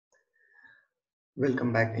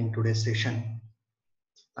Welcome back in today's session.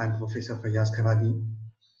 I'm Professor Fayaz Kharagi.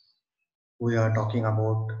 We are talking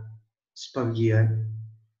about Spur gear.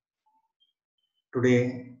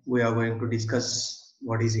 Today we are going to discuss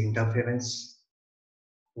what is interference,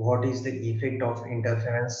 what is the effect of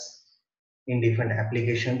interference in different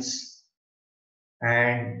applications,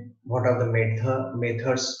 and what are the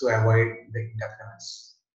methods to avoid the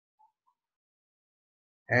interference.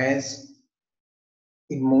 As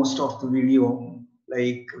in most of the video,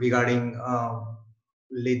 like regarding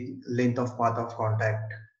length of path of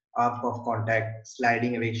contact, arc of contact,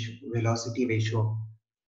 sliding ratio, velocity ratio,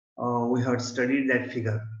 we had studied that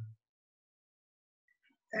figure.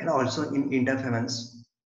 And also in interference,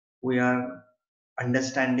 we are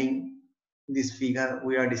understanding this figure,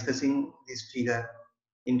 we are discussing this figure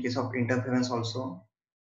in case of interference also.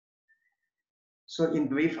 So in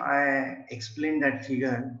brief, I explained that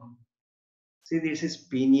figure. See, this is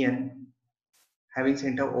pinion having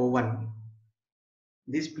center O1.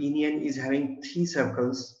 This pinion is having three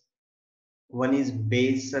circles. One is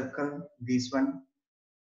base circle, this one.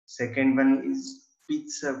 Second one is pitch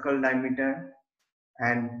circle diameter,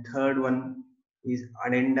 and third one is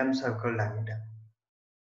addendum circle diameter.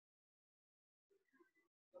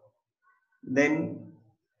 Then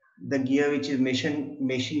the gear which is machined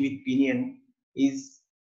with pinion is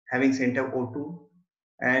having center O2,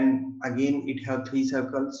 and again it have three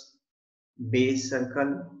circles: base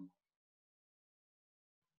circle,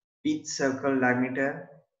 pitch circle diameter,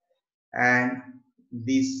 and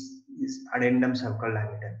this is addendum circle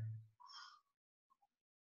diameter.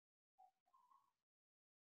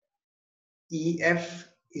 EF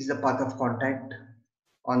is the path of contact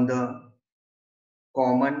on the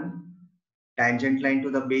common tangent line to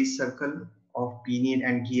the base circle of pinion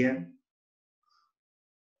and gear.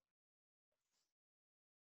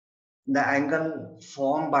 The angle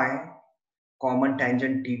formed by common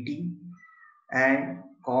tangent TT and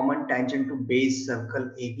common tangent to base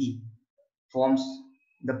circle AB forms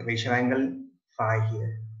the pressure angle phi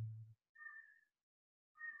here.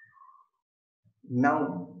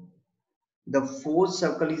 Now the force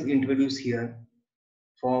circle is introduced here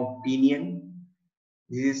for pinion.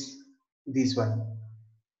 This is this one,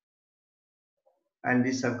 and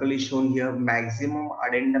this circle is shown here, maximum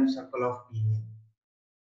addendum circle of pinion.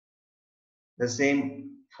 The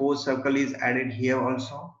same force circle is added here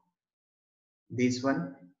also, this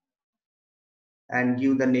one, and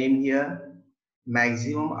give the name here,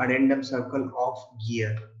 maximum addendum circle of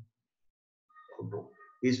gear.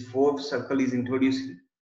 This fourth circle is introduced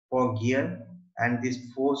for gear, and this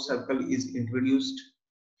fourth circle is introduced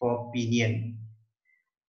for pinion.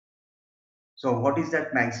 So what is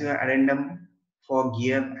that maximum addendum for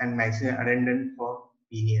gear and maximum addendum for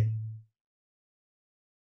pinion?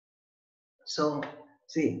 So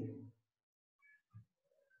see,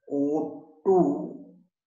 O2F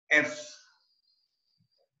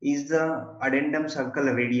is the addendum circle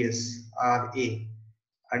radius, RA,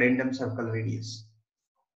 addendum circle radius,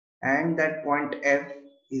 and that point F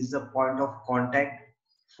is the point of contact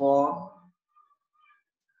for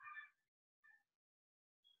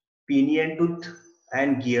pinion tooth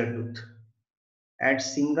and gear tooth. At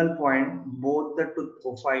single point, both the tooth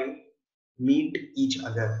profile meet each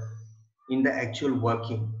other in the actual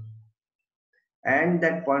working, and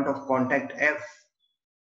that point of contact F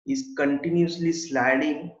is continuously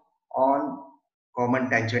sliding on common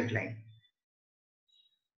tangent line.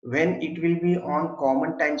 When it will be on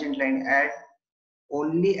common tangent line, at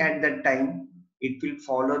only at that time it will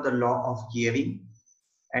follow the law of gearing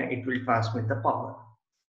and it will transmit the power.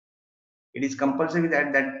 It is compulsory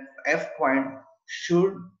that that F point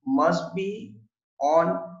must be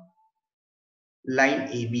on line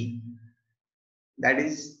AB. That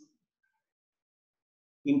is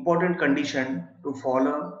important condition to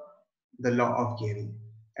follow the law of gearing.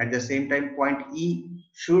 At the same time, point E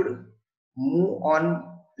should move on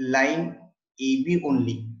line AB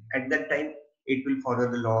only. At that time, it will follow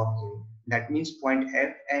the law of gearing. That means point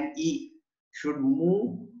F and E should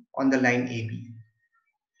move on the line AB.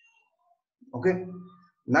 Okay.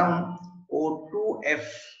 Now O2F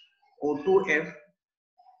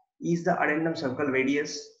is the addendum circle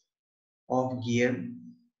radius of gear.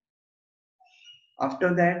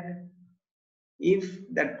 After that, if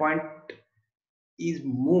that point is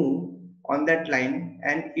moved on that line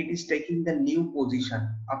and it is taking the new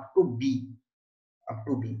position up to B,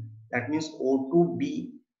 that means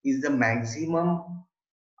O2B is the maximum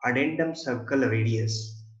addendum circle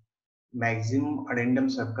radius,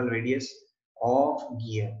 of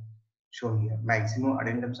gear, shown here, maximum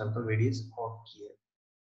addendum circle radius of gear.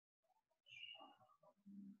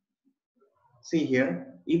 See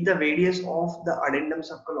here, if the radius of the addendum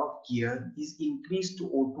circle of gear is increased to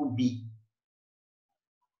O2B,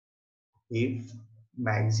 if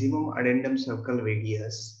maximum addendum circle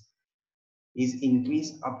radius is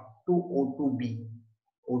increased up to O2B,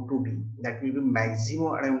 O2B, that will be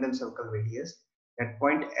maximum addendum circle radius, that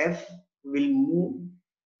point F will move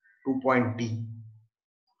to point D.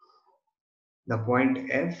 The point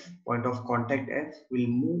F, point of contact F, will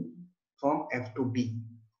move from F to D.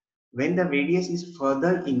 When the radius is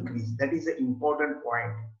further increased, that is the important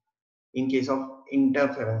point in case of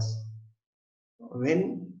interference.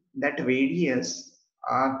 When that radius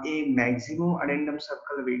a maximum addendum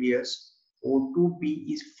circle radius O2B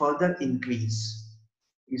is further increased,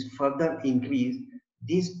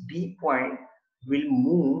 this B point will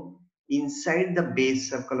move inside the base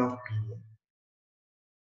circle of pinion.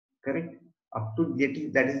 Correct? Up to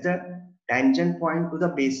that is the tangent point to the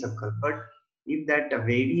base circle. But if that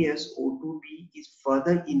radius O2B is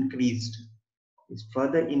further increased,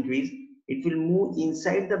 it will move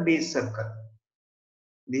inside the base circle.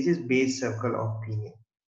 This is base circle of pinion.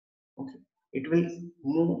 Okay, it will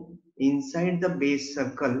move inside the base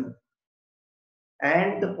circle,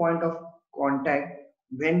 and the point of contact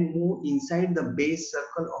when move inside the base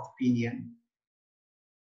circle of pinion,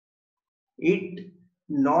 it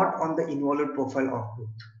not on the involute profile of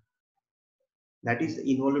tooth. That is the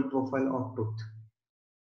involute profile of tooth.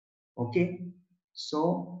 Okay,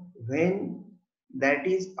 so when that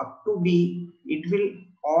is up to B, it will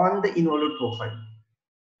on the involute profile.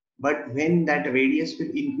 But when that radius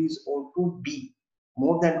will increase O2B,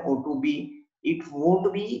 more than O2B, it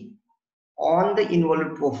won't be on the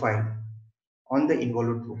involute profile.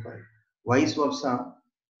 Vice versa,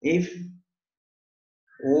 if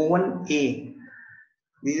O1A,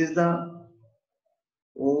 this is the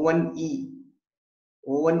O1E.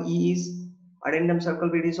 O1E is addendum circle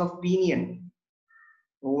radius of pinion.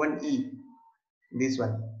 O1E, this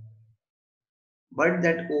one. But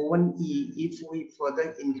that O1E, if we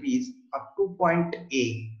further increase up to point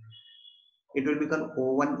A, it will become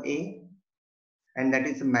O1A, and that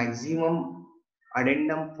is the maximum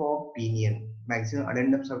addendum for pinion, maximum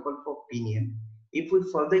addendum circle for pinion. If we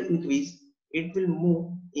further increase, it will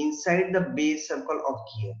move inside the base circle of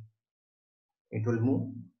gear. It will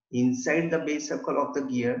move inside the base circle of the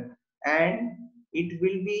gear, and it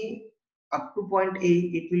will be up to point A,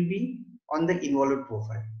 it will be on the involute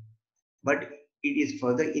profile. But it is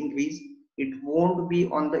further increased, it won't be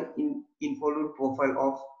on the involute profile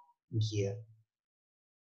of gear.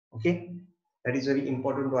 Okay, that is very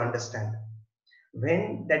important to understand.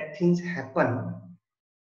 When that things happen,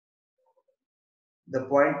 the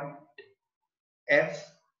point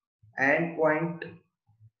F and point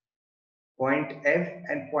F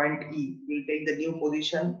and point E will take the new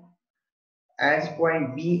position as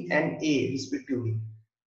point B and A respectively.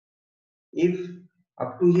 If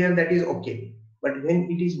up to here, that is okay, but when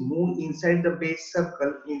it is moved inside the base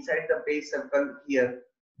circle here,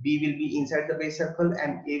 B will be inside the base circle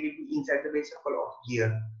and A will be inside the base circle of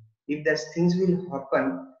gear. If that things will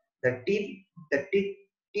happen, the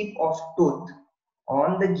tip of tooth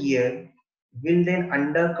on the gear will then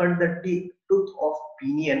undercut the tooth of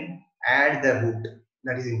pinion at the root.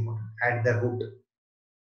 That is important, at the root,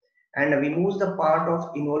 and removes the part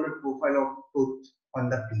of involute profile of tooth on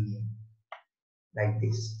the pinion, like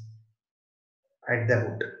this, at the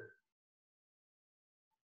root.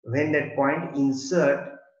 When that point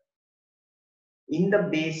insert in the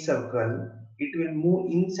base circle, it will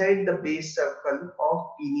move inside the base circle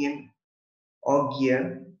of pinion or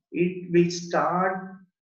gear. It will start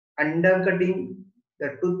undercutting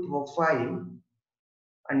the tooth profile,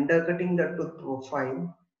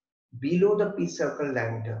 below the P circle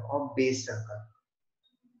diameter or base circle,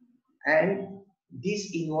 and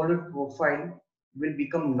this involute profile will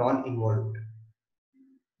become non-involute.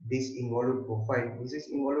 This is involute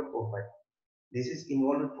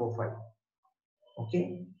profile.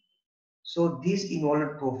 Okay, so this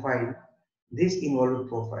involute profile,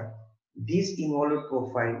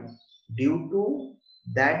 due to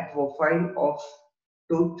that profile of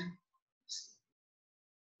tooth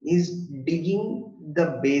is digging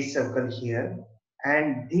the base circle here,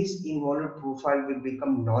 and this involute profile will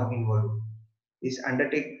become non-involute. This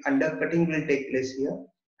undercutting will take place here,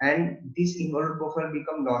 and this involute profile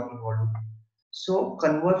become non-involute. So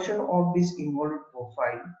conversion of this involute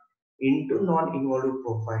profile into non-involute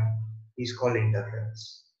profile is called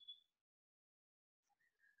interference.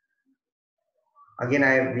 Again,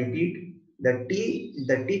 I repeat, the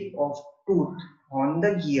tip of tooth on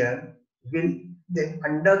the gear will then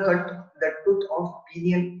undercut the tooth of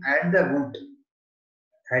pinion at the root,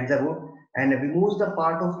 and removes the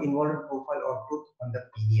part of involved profile or tooth on the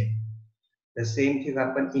pinion. The same thing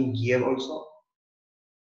happens in gear also.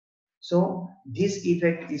 So this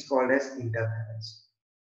effect is called as interference.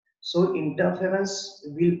 So interference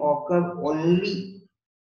will occur only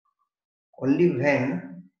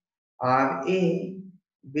when RA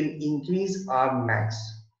will increase R max.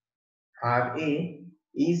 RA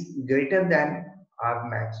is greater than R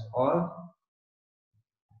max, or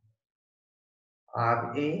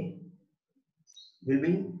RA will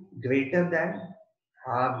be greater than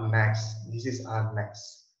R max. This is R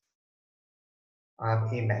max.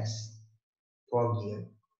 RA max for gear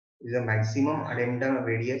is the maximum addendum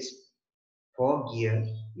radius for gear.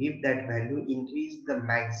 If that value increase the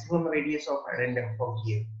maximum radius of addendum for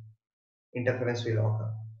gear, interference will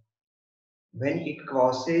occur. When it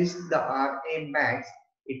crosses the RA max,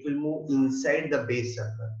 it will move inside the base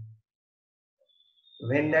circle.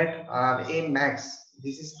 When that RA max,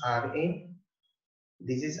 this is RA,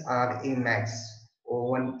 this is RA max,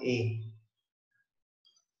 O1A,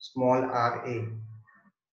 small RA,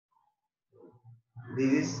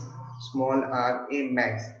 this is small RA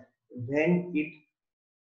max. When it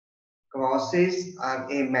crosses RA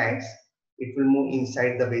max, it will move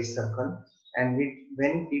inside the base circle, and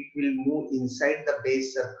when it will move inside the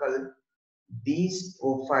base circle, this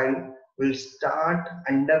profile will start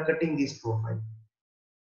undercutting this profile.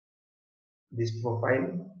 This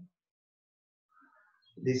profile,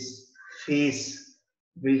 this face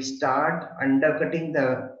will start undercutting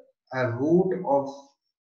the root of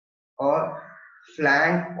or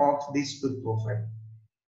flank of this tooth profile,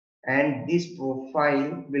 and this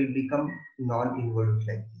profile will become non-involute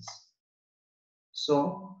like this.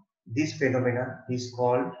 So this phenomena is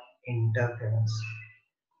called interference.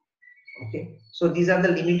 Okay, so these are the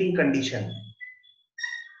limiting condition.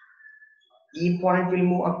 E point will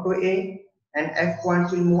move up to A and F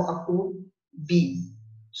point will move up to B.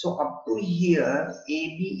 So up to here,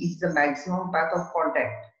 AB is the maximum path of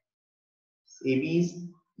contact. AB is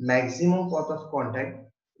maximum path of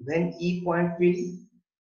contact when E point will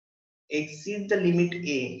exceed the limit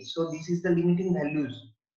A. So this is the limiting values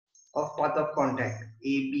of path of contact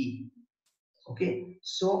AB. Okay,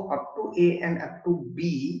 so up to A and up to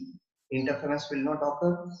B, interference will not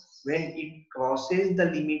occur. When it crosses the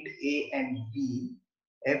limit A and B,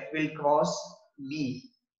 F will cross B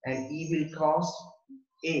and E will cross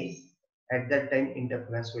A. At that time,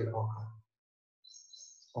 interference will occur.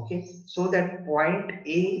 Okay, so that point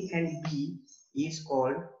A and B is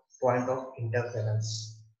called point of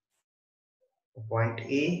interference. Point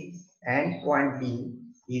A and point B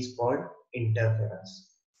is called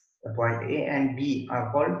interference. The point A and B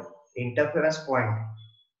are called interference point.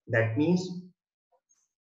 That means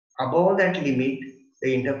above that limit,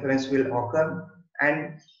 the interference will occur,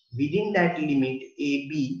 and within that limit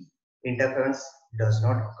AB, interference does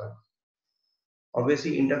not occur.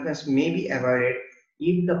 Obviously, interference may be avoided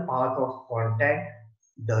if the path of contact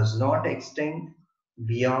does not extend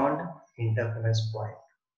beyond interference point.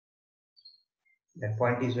 That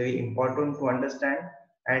point is very important to understand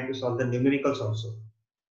and to solve the numericals also.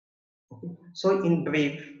 Okay. So in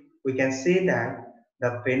brief, we can say that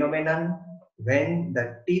the phenomenon when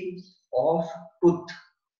the tip of tooth,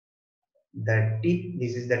 the tip,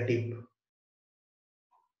 this is the tip,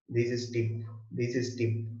 this is tip, this is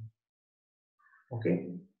tip.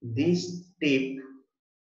 Okay, this tip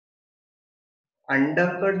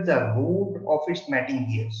undercuts the root of its matting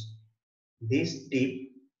gears. This tip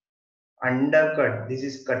undercut, this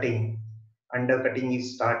is cutting, undercutting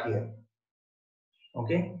is start here.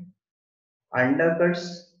 Okay,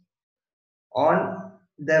 undercuts on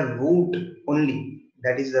the root only,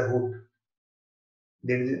 that is the root.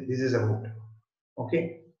 This is a root.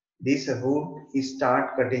 Okay, this root is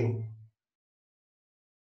start cutting.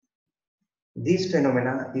 This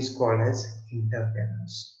phenomena is called as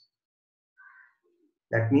interference.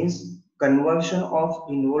 That means conversion of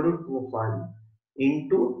involute profile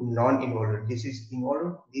into non-involute. This is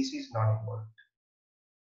involute, this is non-involute.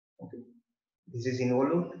 Okay, this is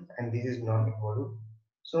involute and this is non-involute.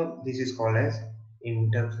 So this is called as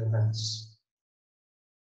interference.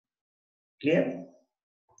 Clear?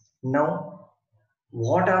 Now,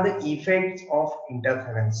 what are the effects of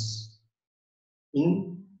interference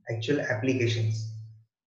in actual applications?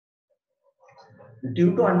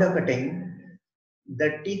 Due to undercutting,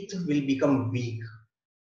 the teeth will become weak.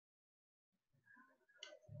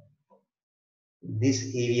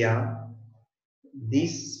 This area,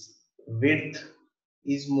 this width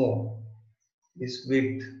is more. This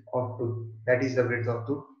width of tooth, that is the width of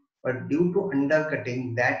tooth. But due to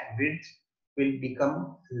undercutting, that width will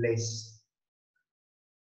become less.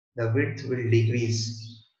 The width will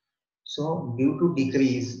decrease. So due to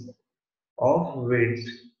decrease of width,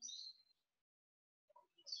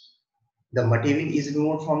 the material is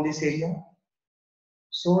removed from this area.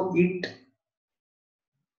 So it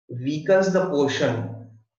weakens the portion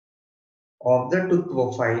of the tooth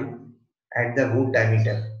profile at the root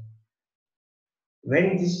diameter.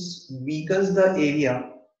 When this weakens the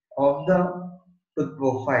area of the tooth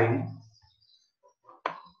profile,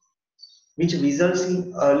 which results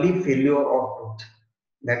in early failure of tooth.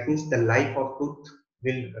 That means the life of tooth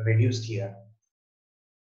will reduce here.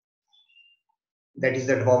 That is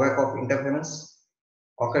the drawback of interference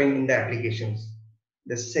occurring in the applications.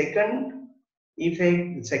 The second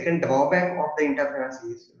effect, the second drawback of the interference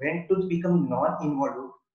is when tooth become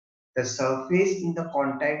non-involute, the surface in the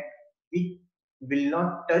contact it will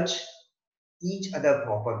not touch each other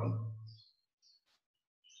properly.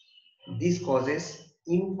 This causes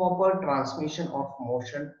improper transmission of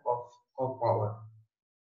motion of power.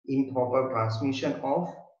 Improper transmission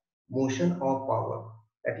of motion or power.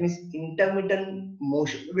 That means intermittent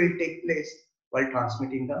motion will take place while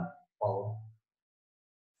transmitting the power.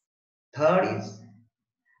 Third is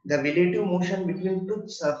the relative motion between tooth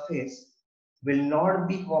surface will not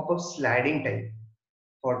be proper sliding type.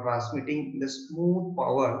 For transmitting the smooth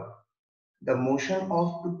power, the motion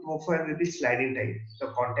of tooth profile will be sliding type. The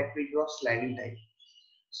contact will be of sliding type.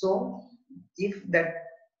 So if that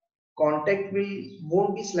contact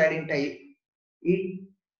won't be sliding type, it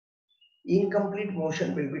incomplete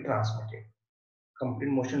motion will be transmitted. Complete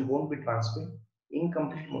motion won't be transmitted.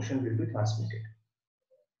 Incomplete motion will be transmitted.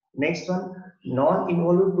 Next one,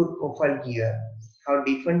 non-involute tooth profile gear have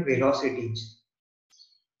different velocities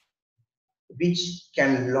which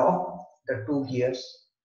can lock the two gears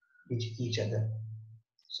with each other.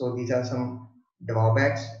 So these are some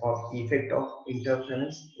drawbacks of effect of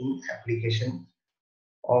interference in application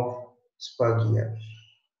of spur gear.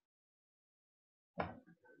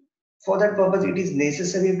 For that purpose, it is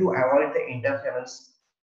necessary to avoid the interference.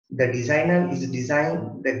 The designer is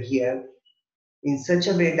designing the gear in such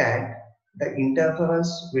a way that the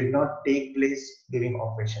interference will not take place during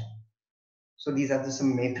operation. So these are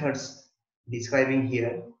some methods describing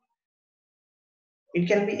here. It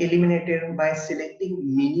can be eliminated by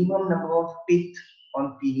selecting minimum number of teeth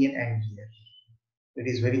on pinion and gear. It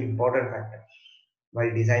is very important factor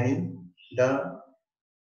while designing the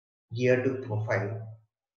gear tooth profile.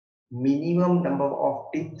 Minimum number of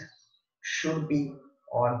teeth should be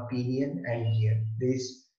on pinion and gear. There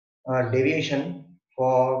is a deviation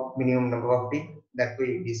for minimum number of teeth that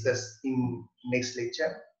we discuss in next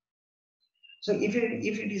lecture. So if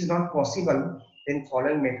it is not possible, then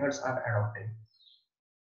following methods are adopted.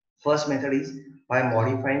 First method is by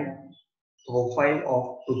modifying profile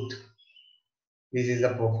of tooth. This is the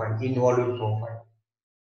profile, involute profile.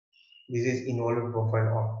 This is involute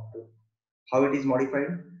profile of tooth. How it is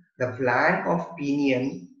modified? The flank of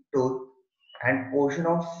pinion tooth and portion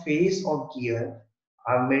of face of gear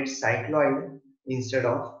are made cycloid instead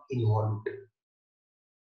of involute.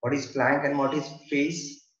 What is flank and what is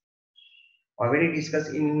face? Already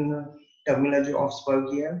discussed in terminology of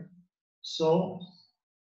spur gear. So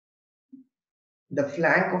the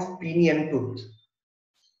flank of pinion tooth,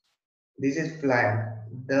 this is flank.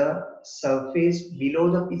 The surface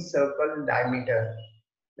below the pitch circle diameter,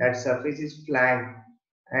 that surface is flank,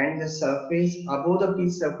 and the surface above the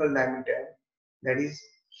pitch circle diameter, that is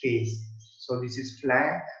face. So this is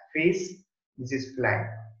flank, face, this is flank.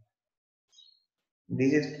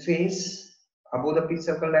 This is face above the pitch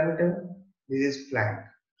circle diameter, this is flank,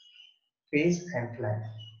 face and flank.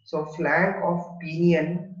 So flank of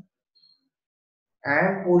pinion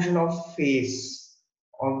and portion of face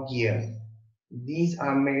of gear, these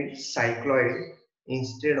are made cycloid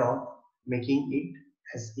instead of making it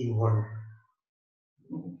as involute.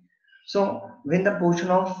 So when the portion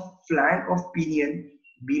of flank of pinion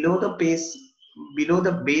below the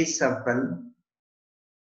base circle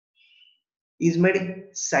is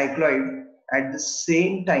made cycloid, at the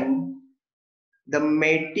same time the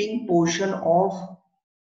mating portion of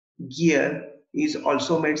gear is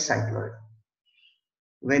also made cycloid.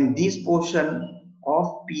 When this portion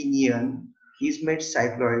of pinion is made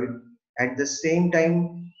cycloid, at the same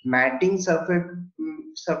time matting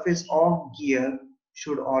surface of gear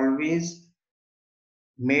should always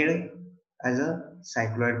made as a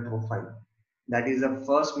cycloid profile. That is the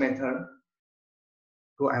first method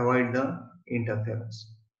to avoid the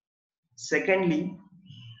interference. Secondly,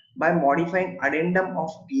 by modifying addendum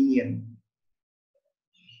of pinion,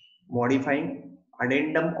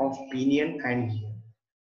 and gear.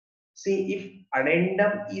 See, if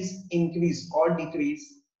addendum is increased or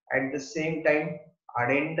decreased, at the same time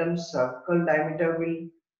addendum circle diameter will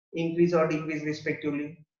increase or decrease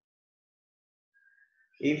respectively.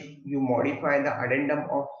 If you modify the addendum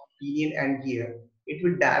of pinion and gear, it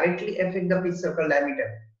will directly affect the pitch circle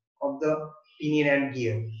diameter of the pinion and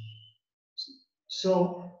gear.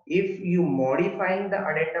 So if you modifying the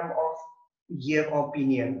addendum of gear or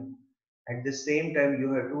pinion, at the same time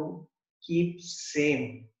you have to keep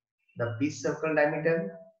same the pitch circle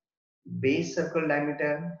diameter, base circle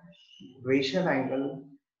diameter, ratio angle,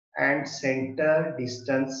 and center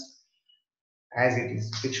distance as it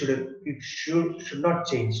is. It should not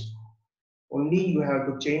change. Only you have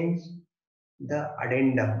to change the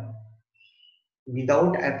addendum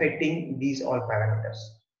without affecting these all parameters.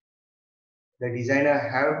 The designer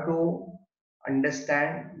have to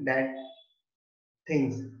understand that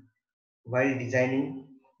things while designing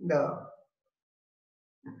the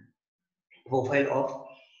profile of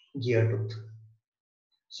gear tooth.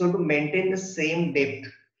 So to maintain the same depth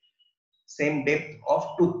of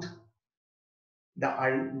tooth, the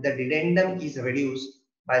addendum is reduced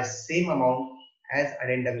by same amount as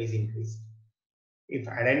addendum is increased. If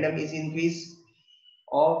addendum is increased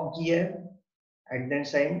of gear, at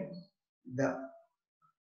that time the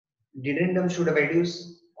addendum should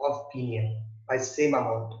reduce of pinion by same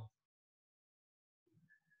amount.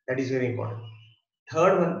 That is very important.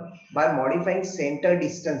 Third one, by modifying center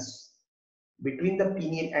distance between the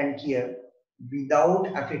pinion and gear without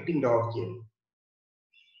affecting law of gear.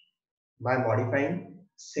 By modifying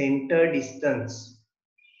center distance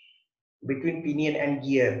between pinion and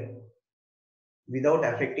gear without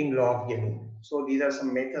affecting law of gearing. So these are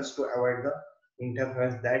some methods to avoid the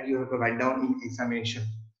interference that you have to write down in examination.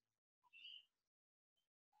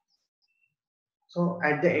 So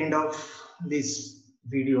at the end of this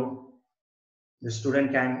video, the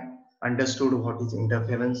student can understood what is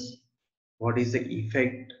interference, what is the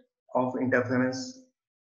effect of interference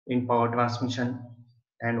in power transmission,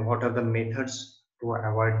 and what are the methods to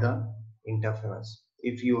avoid the interference.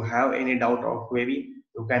 If you have any doubt or query,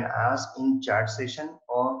 you can ask in chat session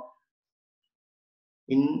or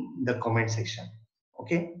in the comment section.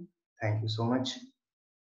 Okay, thank you so much.